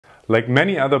Like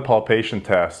many other palpation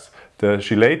tests, the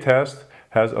Gillet test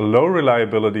has a low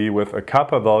reliability with a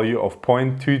kappa value of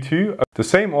 0.22. The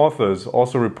same authors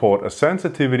also report a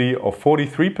sensitivity of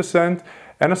 43%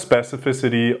 and a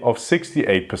specificity of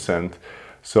 68%.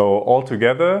 So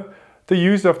altogether, the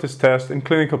use of this test in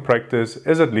clinical practice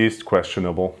is at least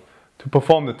questionable. To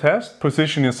perform the test,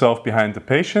 position yourself behind the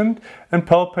patient and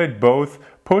palpate both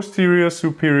posterior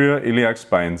superior iliac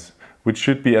spines, which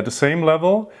should be at the same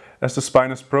level as the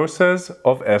spinous process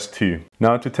of S2.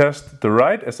 Now to test the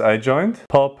right SI joint,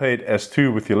 palpate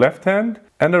S2 with your left hand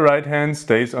and the right hand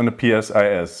stays on the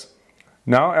PSIS.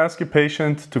 Now ask your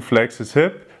patient to flex his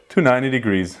hip to 90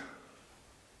 degrees.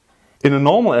 In a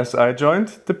normal SI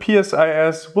joint, the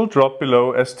PSIS will drop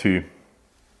below S2.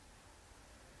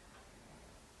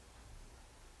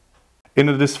 In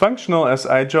a dysfunctional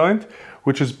SI joint,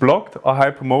 which is blocked or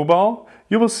hypermobile,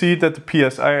 you will see that the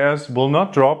PSIS will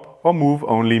not drop or move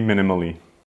only minimally.